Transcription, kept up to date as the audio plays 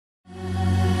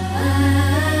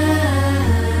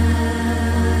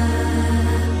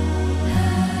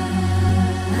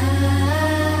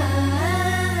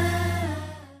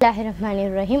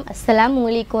Bismillahirrahmanirrahim.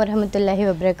 Assalamualaikum warahmatullahi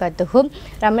wabarakatuh.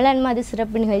 Ramadan மாத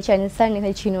சிறப்பு நிகழ்ச்சி அன்னிஷா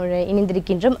நிகழ்ச்சியினோடு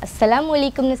இணைந்திருக்கின்றோம்.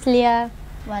 அஸ்ஸலாமுஅலைக்கும் நஸ்லியா.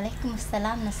 வலைக்கும்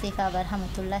அஸ்ஸலாம் நசீஃபா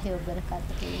வரஹமத்துல்லாஹி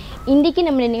வபரகாத்துஹு. இன்றைக்கி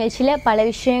நம்ம நிகழ்ச்சியில் பல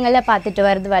விஷயங்களை பார்த்துட்டு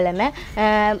வரது வளமை.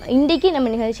 இன்றைக்கி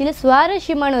நம்ம நிகழ்ச்சியில்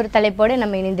சுவாரஸ்யமான ஒரு தலைப்போடு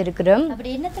நம்ம இணைந்திருக்கிறோம்.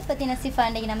 அப்படி என்னத்தை பற்றி நசீஃபா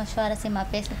இன்றைக்கி நம்ம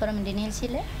சுவாரஸ்யமாக பேச போகிறோம் இந்த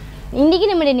நிகழ்ச்சியில்? இன்றைக்கி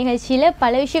நம்முடைய நிகழ்ச்சியில்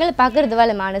பல விஷயங்களை பார்க்குறது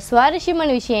வளமான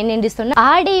சுவாரஸ்யமான விஷயம் என்னென்று சொன்னால்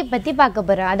ஆடையை பற்றி பார்க்க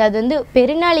போகிறோம். அதாவது வந்து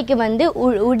பெருநாளைக்கு வந்து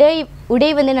உடை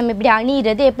வந்து நம்ம எப்படி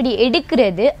அணிகிறது, எப்படி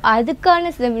எடுக்கிறது,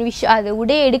 அதுக்கான விஷயம் அது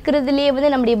உடை எடுக்கிறதுலேயே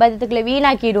வந்து நம்முடைய இபாதத்துக்களை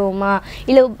வீணாக்கிடுவோமா,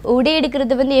 இல்லை உடை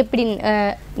எடுக்கிறது வந்து எப்படி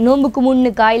நோம்புக்கு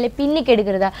முன்னுக்கா இல்லை பின்னுக்கு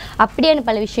எடுக்கிறதா, அப்படியான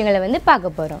பல விஷயங்களை வந்து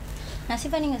பார்க்க போகிறோம்.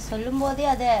 நசீஃபா நீங்கள் சொல்லும்போதே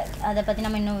அதை பற்றி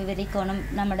நம்ம இன்னும் விவரிக்கணும்,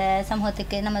 நம்மளோட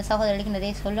சமூகத்துக்கு நம்ம சகோதரர்களுக்கு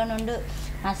நிறைய சொல்லணும்னு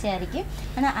ஆசையாக இருக்குது.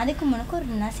 ஆனால் அதுக்கு முன்னுக்கு ஒரு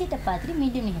நசீட்டை பார்த்துட்டு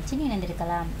மீண்டும் நிகழ்ச்சி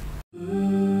இணைந்திருக்கலாம்.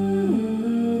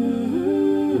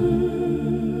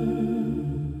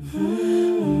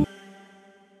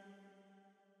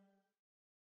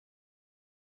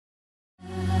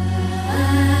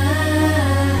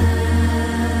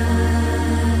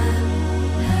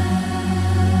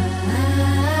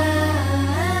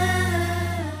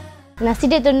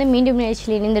 நசீட்டை தொடர்ந்து மீண்டும்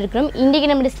நிகழ்ச்சியில் இணைந்திருக்கிறோம். இன்றைக்கி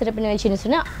நம்மளுடைய சிறப்பு நிகழ்ச்சின்னு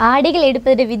சொன்னால் ஆடைகள்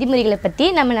எடுப்பதோட விதிமுறைகளை பற்றி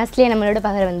நம்ம நஸ்லியா நம்மளோட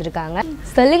பகிர வந்திருக்காங்க.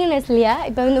 சொல்லுங்கள் நஸ்லியா,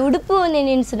 இப்போ வந்து உடுப்பு வந்து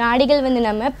என்னென்னு சொன்னால் ஆடைகள் வந்து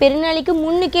நம்ம பெருநாளைக்கு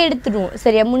முன்னுக்கே எடுத்துருவோம்,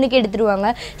 சரியா? முன்னுக்கே எடுத்துருவாங்க.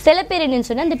 சில பேர் என்னென்னு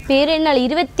சொன்னால் அந்த பெருநாள்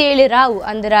 27 ராவு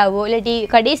அந்த ராவோ இல்லாட்டி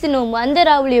கடைசி நோம்பு அந்த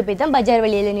ராவுலேயோ போய் தான் பஜார்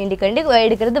வழியில் நின்றுக்கண்டு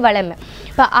எடுக்கிறது வளமை.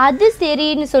 இப்போ அது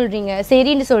சரின்னு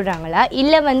சொல்கிறாங்களா,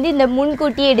 இல்லை வந்து இந்த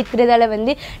முன்கூட்டியே எடுக்கிறதால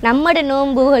வந்து நம்மளோட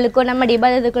நோம்புகளுக்கோ நம்மளோட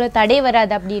இபாதத்துக்களோ தடை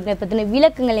வராது அப்படின்ற பற்றின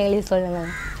விளக்கங்கள் எங்களுக்கு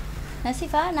சொல்லுங்கள்.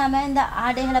 நசீஃபா, நாம் இந்த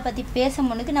ஆடைகளை பற்றி பேச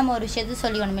முன்னுக்கு நம்ம ஒரு விஷயத்தை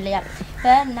சொல்லிக்கணும் இல்லையா?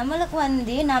 இப்போ நம்மளுக்கு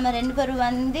வந்து நாம் 2 பேரும்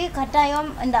வந்து கட்டாயம்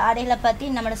இந்த ஆடைகளை பற்றி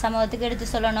நம்மளோட சமூகத்துக்கு எடுத்து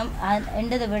சொல்லணும்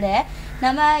என்றதை விட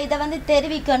நம்ம இதை வந்து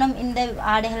தெரிவிக்கணும். இந்த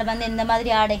ஆடைகளை வந்து இந்த மாதிரி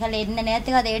ஆடைகள் எந்த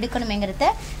நேரத்துக்கு அதை எடுக்கணுங்கிறத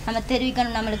நம்ம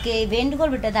தெரிவிக்கணும். நம்மளுக்கு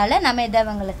வேண்டுகோள் விட்டதால் நம்ம இதை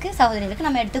அவங்களுக்கு சகோதரிகளுக்கு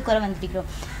நம்ம எடுத்துக்கூட வந்துருக்கிறோம்.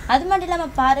 அது மட்டும்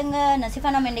இல்லாமல் பாருங்கள் நசீஃபா,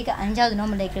 நம்ம இன்றைக்கி 5வது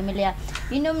நோன்பு நினைக்கிறோம் இல்லையா?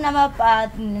 இன்னும் நம்ம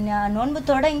நோன்பு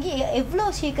தொடங்கி எவ்வளோ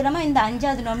சீக்கிரமாக இந்த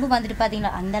 5வது நோன்பு வந்துட்டு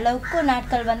பார்த்தீங்களா? அந்தளவுக்கு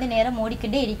நாட்கள் வந்து நேரம்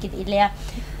ஓடிக்கிட்டே இருக்குது இல்லையா?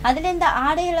 அதில் இந்த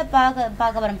ஆடைகளை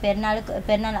பார்க்க வரோம்.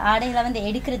 பெருநாள் ஆடைகளை வந்து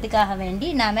எடுக்கிறதுக்காக வேண்டி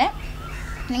நாம்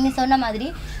நீங்கள் சொன்ன மாதிரி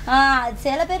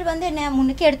சில பேர் வந்து என்ன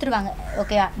முன்னுக்கே எடுத்துருவாங்க,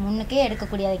 ஓகேவா? முன்னுக்கே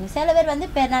எடுக்கக்கூடியதுங்க. சில பேர் வந்து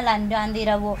பெருநாள் அந்த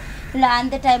இரவோ இல்லை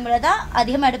அந்த டைமில் தான்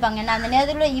அதிகமாக எடுப்பாங்க. ஏன்னா அந்த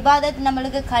நேரத்தில் இபாதத்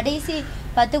நம்மளுக்கு கடைசி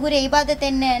 10 இபாதத்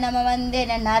என்ன, நம்ம வந்து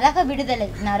என்ன நரக விடுதலை,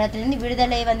 நரகத்துலேருந்து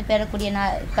விடுதலை வந்து பெறக்கூடிய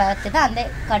பார்த்து தான் அந்த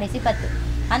கடைசி 10.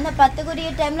 அந்த 10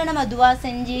 டைமில் நம்ம துவா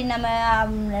செஞ்சு நம்ம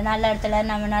நல்ல இடத்துல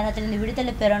நம்ம நரகத்துலேருந்து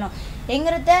விடுதலை பெறணும்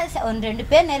என்கிறத 1-2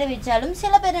 பேர் நிறைவேற்றாலும்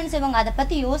சில பேர் என்ன செய்வாங்க, அதை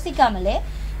பற்றி யோசிக்காமலே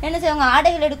என்ன செய்வாங்க,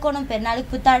 ஆடைகள் எடுக்கணும்,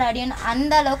 பெருநாளுக்கு புத்தாடை அணியணும்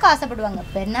அந்த அளவுக்கு ஆசைப்படுவாங்க.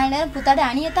 பெருநாள் நேரம் புத்தாடை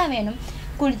அணியத்தான் வேணும்,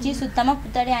 குளிச்சு சுத்தமாக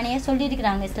புத்தாடை அணிய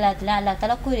சொல்லியிருக்கிறாங்க இஸ்லாத்தில்,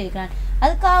 அல்லாஹ் கூறியிருக்கிறாங்க.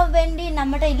 அதுக்காக வேண்டி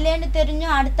நம்மகிட்ட இல்லைன்னு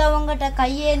தெரிஞ்சும் அடுத்தவங்ககிட்ட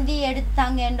கையேந்தி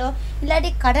எடுத்தாங்கேண்டோ இல்லாட்டி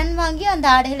கடன் வாங்கி அந்த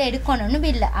ஆடைகளை எடுக்கணும்னு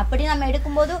இல்லை. அப்படி நம்ம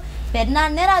எடுக்கும்போது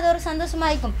பெருநாள் நேரம் அது ஒரு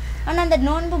சந்தோஷமாயிருக்கும். ஆனால் அந்த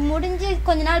நோன்பு முடிஞ்சு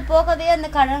கொஞ்ச நாள் போகவே அந்த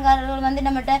கடன்காரர்கள் வந்து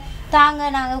நம்மகிட்ட தாங்க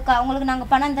அவங்களுக்கு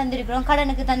நாங்கள் பணம் தந்திருக்கிறோம்,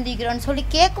 கடனுக்கு தந்திருக்கிறோம்னு சொல்லி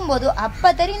கேட்கும்போது அப்போ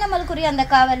தெரியும் நம்மளுக்குரிய அந்த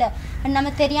காவலை நம்ம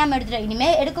தெரியாமல் எடுத்துட்டோம்,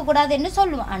 இனிமேல் எடுக்கக்கூடாதுன்னு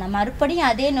சொல்லுவோம். ஆனால் மறுபடியும்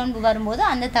அதே நோன்பு வரும்போது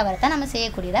அந்த தவறை தான் நம்ம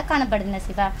செய்யக்கூடியதாக காணப்படுது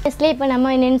நசீஃபா. இப்போ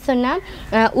நம்ம என்னென்னு சொன்னால்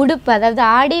உடுப்பு, அதாவது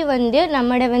ஆடை வந்து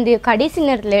நம்மளோட வந்து கடைசி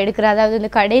நேரத்தில் எடுக்கிற, அதாவது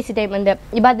இந்த கடைசி டைம் அந்த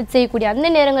இபாதத் செய்யக்கூடிய அந்த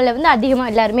நேரங்களில் வந்து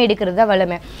அதிகமாக எல்லாருமே எடுக்கிறது தான்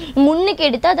வளமை. முன்னுக்கு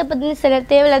எடுத்தால் அதை பற்றி சில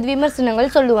தேவையில்லாத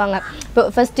விமர்சனங்கள் சொல்லுவாங்க. இப்போ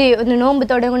ஃபஸ்ட்டு இந்த நோன்பு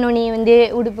தொடங்கணுன்னே வந்து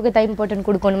உடுப்புக்கு டைம் போட்டுன்னு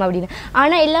கொடுக்கணும் அப்படின்னு.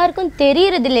 ஆனால் எல்லாருக்கும்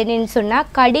தெரியறதில்லை என்னென்னு சொன்னால்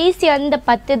கடைசி அந்த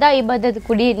 10 தான்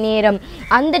இபாதத்துக்குரிய நேரம்.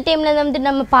 அந்த டைமில் வந்து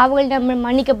நம்ம பாவங்கள் நம்ம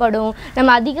மன்னிக்கப்படும்,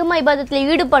 நம்ம அதிகமாக இபாதத்தில்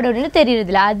ஈடுபடணும்னு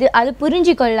தெரியறதில்ல. அது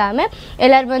புரிஞ்சு கொள்ளாமல்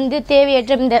எல்லோரும் வந்து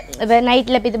தேவையற்ற இந்த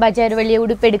நைட்டில் போய் பஜார் வழியை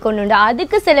உடுப்பு எடுக்கணுண்டு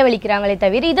அதுக்கு செலவழிக்கிறாங்களே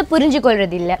தவிர இதை புரிஞ்சு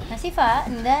கொள்றது இல்லை. நசீஃபா,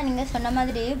 இந்த நீங்கள் சொன்ன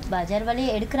மாதிரி பஜார்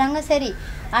வழியை எடுக்கிறாங்க சரி,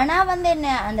 ஆனால் வந்து என்ன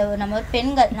அந்த நம்ம ஒரு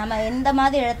பெண்கள் நம்ம எந்த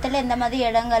மாதிரி இடத்துல எந்த மாதிரி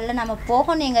இடங்கள்ல நம்ம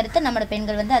போகணுங்கிறத நம்மளோட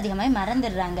பெண்கள் வந்து அதிகமாக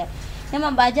மறந்துடுறாங்க. நம்ம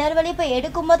பஜார் வழியை இப்போ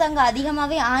எடுக்கும்போது அங்கே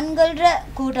அதிகமாகவே ஆண்கள்ற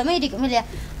கூட்டமே இருக்கும் இல்லையா?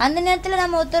 அந்த நேரத்தில்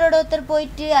நம்ம ஒருத்தரோட ஒருத்தர்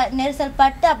போயிட்டு நெரிசல்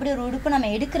பட்டு அப்படி ஒரு உடுப்பு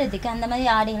நம்ம எடுக்கிறதுக்கு அந்த மாதிரி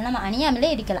ஆடைகள் நம்ம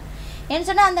அணியாமலே இருக்கலாம். ஏன்னு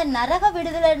சொன்னால் அந்த நரக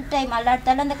விடுதலை டைம்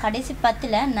அல்லாட்டாலும் அந்த கடைசி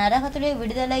 10 நரகத்துடைய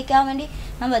விடுதலைக்காக வேண்டி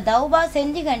நம்ம தௌபா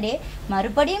செஞ்சுக்கண்டே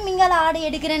மறுபடியும் இங்கே ஆடை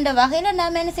எடுக்கிறன்ற வகையில்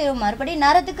நம்ம என்ன செய்வோம், மறுபடியும்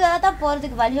நரகத்துக்காக தான்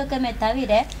போகிறதுக்கு வழிவக்கமே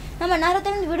தவிர நம்ம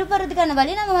நரத்திலேருந்து விடுபடுறதுக்கான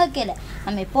வழி நம்ம வைக்கல.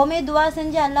 நம்ம எப்போவுமே துவா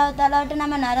செஞ்சு அல்லாஹ் தாலாட்டு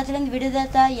நம்ம நரத்திலேருந்து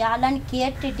விடுதத்தா யாலான்னு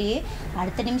கேட்டுட்டு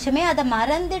அடுத்த நிமிஷமே அதை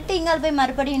மறந்துட்டு இங்கே போய்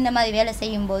மறுபடியும் இந்த மாதிரி வேலை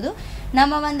செய்யும்போது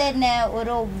நம்ம வந்து என்ன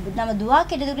ஒரு நம்ம துவா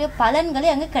கேட்டதுக்குரிய பலன்களே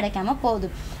அங்கே கிடைக்காம போகுது.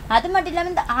 அது மட்டும்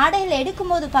இல்லாமல் இந்த ஆடைகளை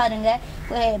எடுக்கும்போது பாருங்கள்,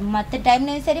 மற்ற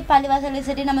டைம்லேயும் சரி பள்ளிவாசலையும்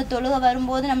சரி நம்ம தொழுக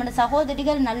வரும்போது நம்மளோட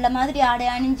சகோதரிகள் நல்ல மாதிரி ஆடை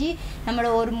அணிஞ்சு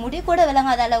நம்மளோட ஒரு முடி கூட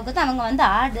விளங்காத அளவுக்கு தான் அவங்க வந்து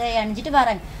ஆடை அணிஞ்சிட்டு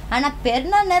வராங்க. ஆனால்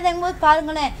பெருநாள் நேரம் போது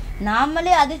பாருங்களேன்,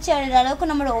 நாமளே அதிர்ச்சி அடைகிற அளவுக்கு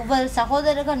நம்மளோட ஒவ்வொரு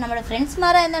சகோதரர்கள் நம்மளோட ஃப்ரெண்ட்ஸ்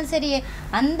மாராக இருந்தாலும் சரி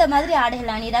அந்த மாதிரி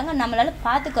ஆடைகள் அணிகிறாங்க. நம்மளால்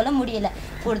பார்த்துக்கொள்ள முடியல.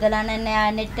 கூடுதலான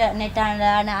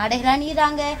நெட்டான ஆடைகள்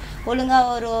அணிகிறாங்க.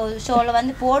 ஒழுங்காக ஒரு ஷோவில்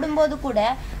வந்து போடும்போது கூட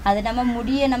அது நம்ம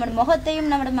முடிய நம்மளோட முகத்தையும்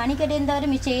நம்மளோட மணிக்கட்டையும் தவிர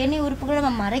மிச்சம் ஏனைய உறுப்புகளை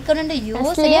நம்ம மறைக்கணுன்ற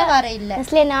யோசனையே வர இல்லை.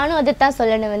 ஆக்சுவலி நானும் அதைத்தான்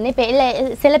சொல்லணும் வந்து இப்போ இல்லை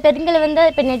சில பெண்களை வந்து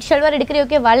இப்போ நெட் ஷோல்வார் எடுக்கிற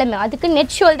ஓகே வளமை அதுக்கு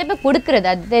நெட் ஷோல் தான் இப்போ கொடுக்குறது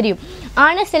அது தெரியும்.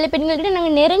 ஆனால் சில பெண்கள்கிட்ட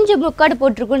நாங்கள் நிறைஞ்ச முக்காடு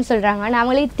போட்டிருக்கோன்னு சொல்கிறாங்க. ஆனால்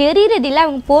அவங்களுக்கு தெரியறது இல்லை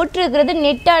அவங்க போட்டிருக்கிறது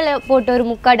நெட்டால் போட்ட ஒரு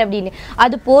முக்காடு அப்படின்னு.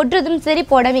 அது போடுறதும் சரி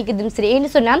போடாமைக்கிறதும் சரி.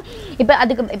 ஏன்னு சொன்னால் இப்போ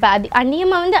அதுக்கு இப்போ அது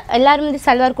அந்நியமாக வந்து எல்லோரும் வந்து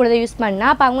சல்வார் கூட யூஸ்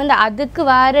பண்ணால் அப்போ அவங்க வந்து அதுக்கு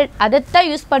அதைத்தான்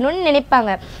யூஸ் பண்ணணும்னு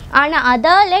நினைப்பாங்க. ஆனால்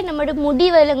அதால் நம்மளோட முடி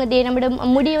விளங்குதே, நம்மளோட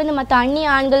முடியை வந்து மற்ற அந்நிய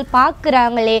ஆண்கள்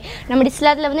பார்க்குறாங்களே, நம்ம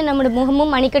இஸ்லாத்தில் வந்து நம்மளோட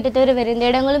முகமும் மணிக்கட்டை தவிர வேறு எந்த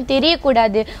இடங்களும்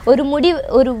தெரியக்கூடாது, ஒரு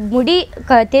முடி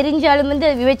தெரிஞ்சாலும் வந்து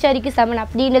விபச்சாரிக்கு சமன்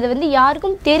அப்படின்றது வந்து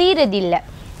யாருக்கும் தெரியறதில்லை.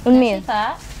 உண்மையா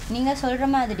நீங்கள் சொல்கிற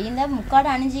மாதிரி இந்த முக்காடு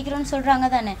அணிஞ்சிக்கிறோன்னு சொல்கிறாங்க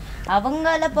தானே,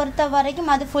 அவங்கள பொறுத்த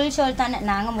வரைக்கும் அது ஃபுல் ஷோல் தானே,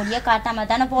 நாங்கள் முடிய காட்டாமல்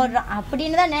தானே போடுறோம்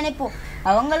அப்படின்னு தான் நினைப்போம்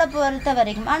அவங்கள பொறுத்த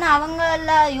வரைக்கும். ஆனால்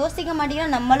அவங்கள யோசிக்க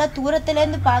மாட்டேங்கிறோம். நம்மளை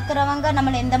தூரத்துலேருந்து பார்க்குறவங்க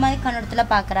நம்மளை எந்த மாதிரி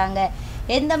கண்ணோட்டத்தில் பார்க்குறாங்க,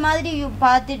 எந்த மாதிரி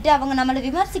பார்த்துட்டு அவங்க நம்மளை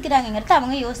விமர்சிக்கிறாங்கிறது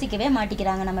அவங்க யோசிக்கவே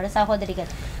மாட்டேங்கிறாங்க நம்மளோட சகோதரிகள்.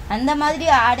 அந்த மாதிரி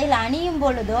ஆடையில் அணியும்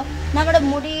பொழுதோ நம்மளோட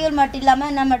முடிகள் மட்டும்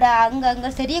இல்லாமல் நம்மளோட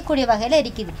அங்கங்கள் தெரியக்கூடிய வகையில்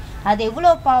இருக்குது. அது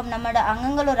எவ்வளோ பாவம். நம்மளோட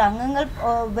அங்கங்கள்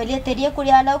வெளியே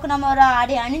தெரியக்கூடிய அளவுக்கு நம்ம ஒரு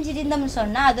ஆடை அணிஞ்சிருந்தோம்னு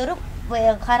சொன்னால் அது ஒரு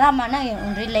ஹராமான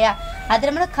ஒன்று இல்லையா? அது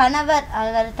நம்மளோட கணவர்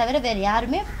அதை தவிர வேறு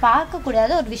யாருமே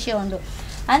பார்க்கக்கூடாத ஒரு விஷயம் உண்டு.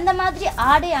 அந்த மாதிரி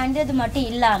ஆடை அணிறது மட்டும்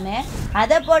இல்லாமல்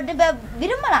அதை போட்டு இப்போ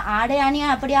விரும்பலாம், ஆடை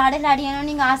அணியணும் அப்படி ஆடையில் அணியணும்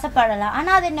நீங்கள் ஆசைப்படலாம்.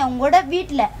 ஆனால் அது என்ன உங்களோட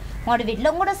வீட்டில்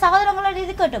உங்களோட சகோதரங்களோட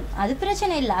இருக்கட்டும், அது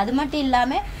பிரச்சனை இல்லை. அது மட்டும்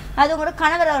இல்லாமல் அது உங்களோட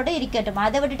கணவரோட இருக்கட்டும்.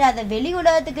 அதை விட்டுட்டு அதை வெளி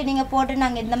உலகத்துக்கு நீங்கள் போட்டு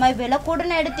நாங்கள் இந்த மாதிரி விலை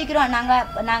கூடன்னு எடுத்துக்கிறோம்,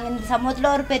 நாங்கள் இந்த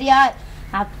சமூகத்தில் ஒரு பெரிய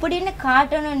அப்படின்னு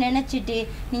காட்டணும்னு நினச்சிட்டு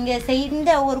நீங்கள்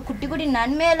செய்த ஒரு குட்டி குட்டி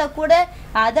நன்மையில கூட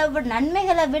அதை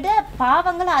நன்மைகளை விட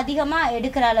பாவங்களை அதிகமாக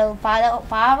எடுக்கிற அளவு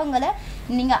பாவங்களை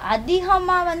நீங்கள்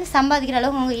அதிகமாக வந்து சம்பாதிக்கிற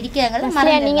அளவுக்கு அவங்க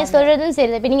இருக்கிறாங்க. நீங்கள் சொல்கிறதும்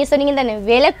சரி. இப்போ நீங்கள் சொன்னீங்க தானே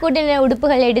விலை கூட்டின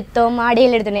உடுப்புகள் எடுத்தோம்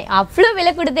ஆடைகள் எடுத்தோன்னே அவ்வளோ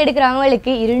விலை கொடுத்து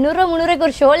எடுக்கிறவங்களுக்கு 200-300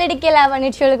 ஒரு ஷோல் எடுக்கலாமா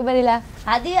நெட் ஷோலுக்கு பதிலாக?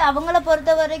 அது அவங்கள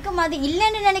பொறுத்த வரைக்கும் அது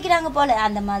இல்லைன்னு நினைக்கிறாங்க போல.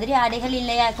 அந்த மாதிரி ஆடைகள்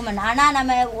இல்லையா இருக்குமா? ஆனால்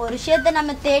நம்ம ஒரு விஷயத்த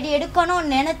நம்ம தேடி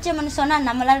எடுக்கணும்னு நினைச்சோம்னு சொன்னால்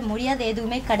நம்மளால் முடியாத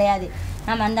எதுவுமே கிடையாது.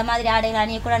 நம்ம அந்த மாதிரி ஆடைகள்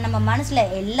அணியக்கூட நம்ம மனசில்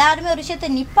எல்லாருமே ஒரு விஷயத்த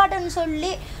நிப்பாட்டன்னு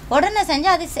சொல்லி உடனே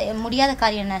செஞ்சால் அது முடியாத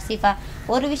காரியம் நசீஃபா.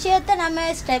 ஒரு விஷயத்த நம்ம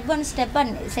ஸ்டெப்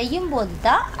செய்யும்போது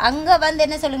தான் அங்கே வந்து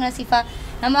என்ன சொல்லுங்க நசீஃபா,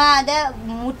 நம்ம அதை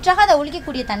முற்றாக அதை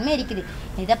ஒழிக்கக்கூடிய தன்மை இருக்குது.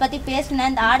 இதை பற்றி பேசினா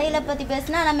இந்த ஆடைகளை பற்றி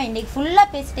பேசினா நம்ம இன்றைக்கி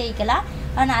ஃபுல்லாக பேசிட்டே இருக்கலாம்.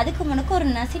 ஆனால் அதுக்கு முன்னுக்கு ஒரு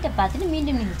நசீட்டை பார்த்துட்டு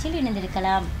மீண்டும் நிகழ்ச்சியில்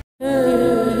இணைந்திருக்கலாம்.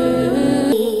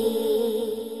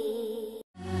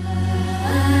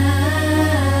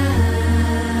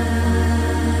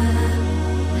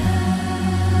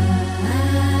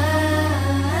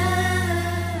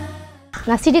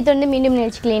 நசீடி தொண்டு மீண்டும்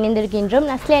நிகழ்ச்சிகள் இணைந்திருக்கின்றோம்.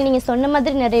 நஸ்லியா, நீங்கள் சொன்ன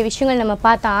மாதிரி நிறைய விஷயங்கள் நம்ம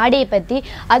பார்த்தோம் ஆடையை பற்றி.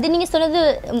 அது நீங்கள் சொன்னது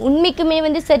உண்மைக்குமே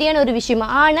வந்து சரியான ஒரு விஷயம்.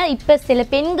 ஆனால் இப்போ சில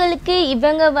பெண்களுக்கு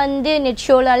இவங்க வந்து நெட்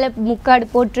ஷோலால் முக்காடு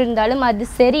போட்டிருந்தாலும் அது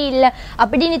சரியில்லை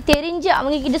அப்படின்னு தெரிஞ்சு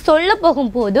அவங்கக்கிட்ட சொல்ல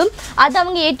போகும்போதும் அது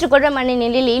அவங்க ஏற்றுக்கொள்கிற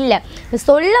மனநிலையில் இல்லை.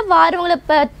 சொல்ல வாரவங்களை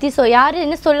பற்றி யார்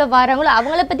என்ன சொல்ல வாராங்களோ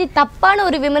அவங்கள பற்றி தப்பான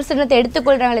ஒரு விமர்சனத்தை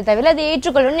எடுத்துக்கொள்கிறாங்களே தவிர அதை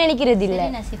ஏற்றுக்கொள்ளணும்னு நினைக்கிறது இல்லை.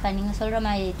 நசீஃபா, நீங்கள் சொல்கிற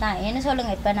மாதிரி தான். என்ன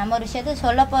சொல்லுங்கள், இப்போ நம்ம ஒரு விஷயத்த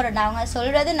சொல்ல போகிறோம், அவங்க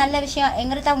சொல்கிறது நல்ல விஷயம்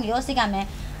எங்கிறது அவங்க யோசிக்காமல்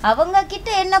அவங்க கிட்ட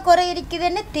என்ன குறை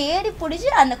இருக்குதுன்னு தேடி பிடிச்சி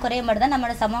அந்த குறையை மட்டும் தான்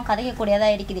நம்மளோட சமூகம்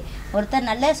கதைக்கக்கூடியதாக இருக்குது. ஒருத்தர்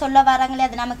நல்ல சொல்ல வராங்களே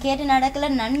அது நம்ம கேட்டு நடக்கல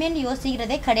நன்மைன்னு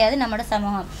யோசிக்கிறதே கிடையாது நம்மளோட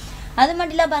சமூகம். அது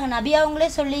மட்டும் இல்லை பாருங்க, நபி அவங்களே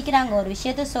சொல்லிக்கிறாங்க, ஒரு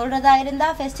விஷயத்த சொல்கிறதா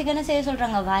இருந்தால் ஃபெஸ்ட்டுக்குன்னு செய்ய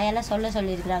சொல்கிறாங்க, வாயால்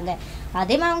சொல்லியிருக்கிறாங்க.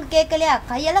 அதே மாதிரி அவங்க கேட்கலையா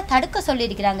கையால் தடுக்க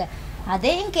சொல்லியிருக்கிறாங்க.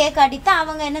 அதையும் கேட்காட்டித்தான்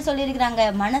அவங்க என்ன சொல்லியிருக்கிறாங்க,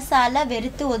 மனசால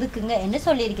வெறுத்து ஒதுக்குங்க என்று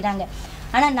சொல்லியிருக்கிறாங்க.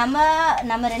 ஆனால்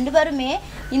நம்ம 2 பேருமே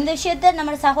இந்த விஷயத்த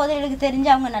நம்ம சகோதரிகளுக்கு தெரிஞ்சு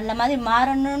அவங்க நல்ல மாதிரி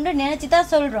மாறணும்னு நினச்சி தான்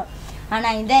சொல்கிறோம்.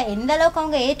 ஆனால் எந்த அளவுக்கு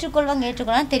அவங்க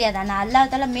ஏற்றுக்கொள்ளலாம் தெரியாது. ஆனால்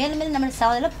அல்லாஹ்தால மேலும் நம்ம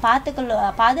சகோதரில்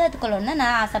பாதுகாத்துக்கொள்ளணும்னு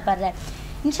நான் ஆசைப்பட்றேன்.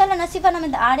 இன்ஷா அல்லாஹ் நசீஃபா, நம்ம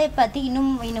இந்த ஆடையை பற்றி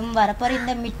இன்னும் வரப்போகிற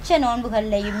இந்த மிச்ச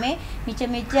நோன்புகள்லையும்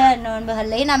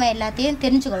நம்ம எல்லாத்தையும்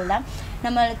தெரிஞ்சுக்கொள்ளலாம்.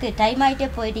 நம்மளுக்கு டைம் ஆகிட்டே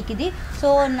போயிட்டுக்குது. ஸோ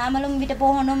நம்மளும் வீட்டை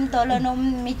போகணும், தொழணும்,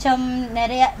 மிச்சம்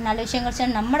நிறைய நல்ல விஷயங்கள்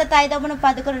செய்யணும். நம்மளோட தாய் தகப்பனும்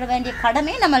பார்த்துக்கிற வேண்டிய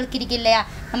கடமை நம்மளுக்கு இருக்கு இல்லையா?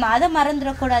 நம்ம அதை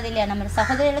மறந்துடக்கூடாது இல்லையா? நம்ம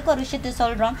சகோதரிகளுக்கு ஒரு விஷயத்த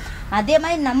சொல்கிறோம், அதே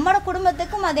மாதிரி நம்மளோட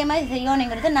குடும்பத்துக்கும் அதே மாதிரி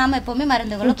செய்யணுங்கிறத நாம் எப்போவுமே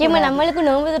மறந்துக்கணும். முக்கியமாக நம்மளுக்கு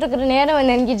நோன்பு இருக்கிற நேரம்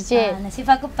நினைக்கிடுச்சு.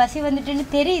 நசீஃபாவுக்கு பசி வந்துட்டுன்னு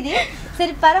தெரியுது.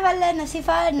 சரி பரவாயில்ல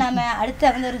நசீஃபா, நம்ம அடுத்து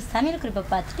வந்து ஒரு சமையல் குறிப்பை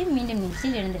பார்த்துட்டு மீண்டும்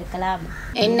நிகழ்ச்சியில் எழுந்திருக்கலாம்.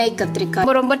 எண்ணெய்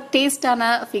கத்திரிக்காய் ரொம்ப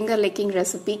டேஸ்டான ஃபிங்கர் லிக்கிங்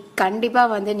ரெசிபி.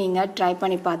 கண்டிப்பாக வந்து நீங்கள் ட்ரை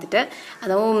பண்ணி பார்த்துட்டு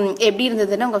அதுவும் எப்படி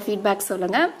இருந்ததுன்னு உங்கள் ஃபீட்பேக்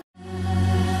சொல்லுங்கள்.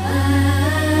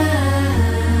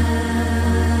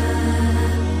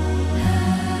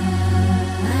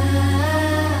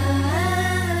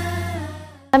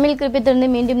 தமிழ் குறிப்பிட்டிருந்து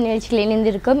மீண்டும் நிகழ்ச்சிகள்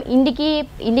இணைந்திருக்கும்.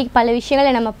 இன்றைக்கி பல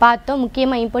விஷயங்களை நம்ம பார்த்தோம்.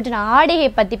 முக்கியமாக இம்பார்ட்டன்ட் ஆடையை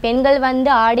பற்றி, பெண்கள் வந்து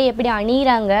ஆடை எப்படி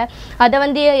அணிகிறாங்க, அதை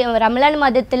வந்து ரமலான்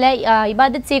மாதத்தில்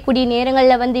இபாதத் செய்யக்கூடிய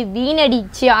நேரங்களில் வந்து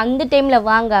வீணடித்து அந்த டைமில்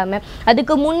வாங்காமல்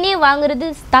அதுக்கு முன்னே வாங்குறது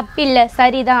தப்பில்லை,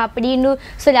 சரிதான் அப்படின்னு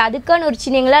சொல்லி அதுக்கான ஒரு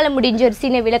சின்ன எங்களால் முடிஞ்ச ஒரு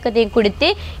சின்ன விளக்கத்தையும் கொடுத்து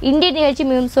இந்திய நிகழ்ச்சி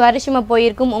மிகவும் சுவாரஸ்யமாக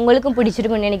போயிருக்கும். உங்களுக்கும்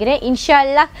பிடிச்சிருக்கும்னு நினைக்கிறேன். இன்ஷா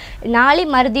அல்லாஹ் நாளை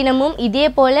மறுதினமும் இதே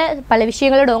போல் பல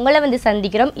விஷயங்களோடு உங்களை வந்து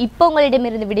சந்திக்கிறோம். இப்போ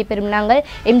உங்களிடமிருந்து விடைபெறும் நாங்கள்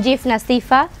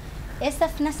M.J.F.Naseefa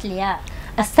S.F.Nasliya.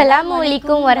 அஸ்ஸலாமு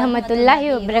அலைக்கும் வரஹ்மத்துல்லாஹி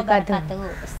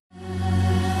வபரகாத்துஹு.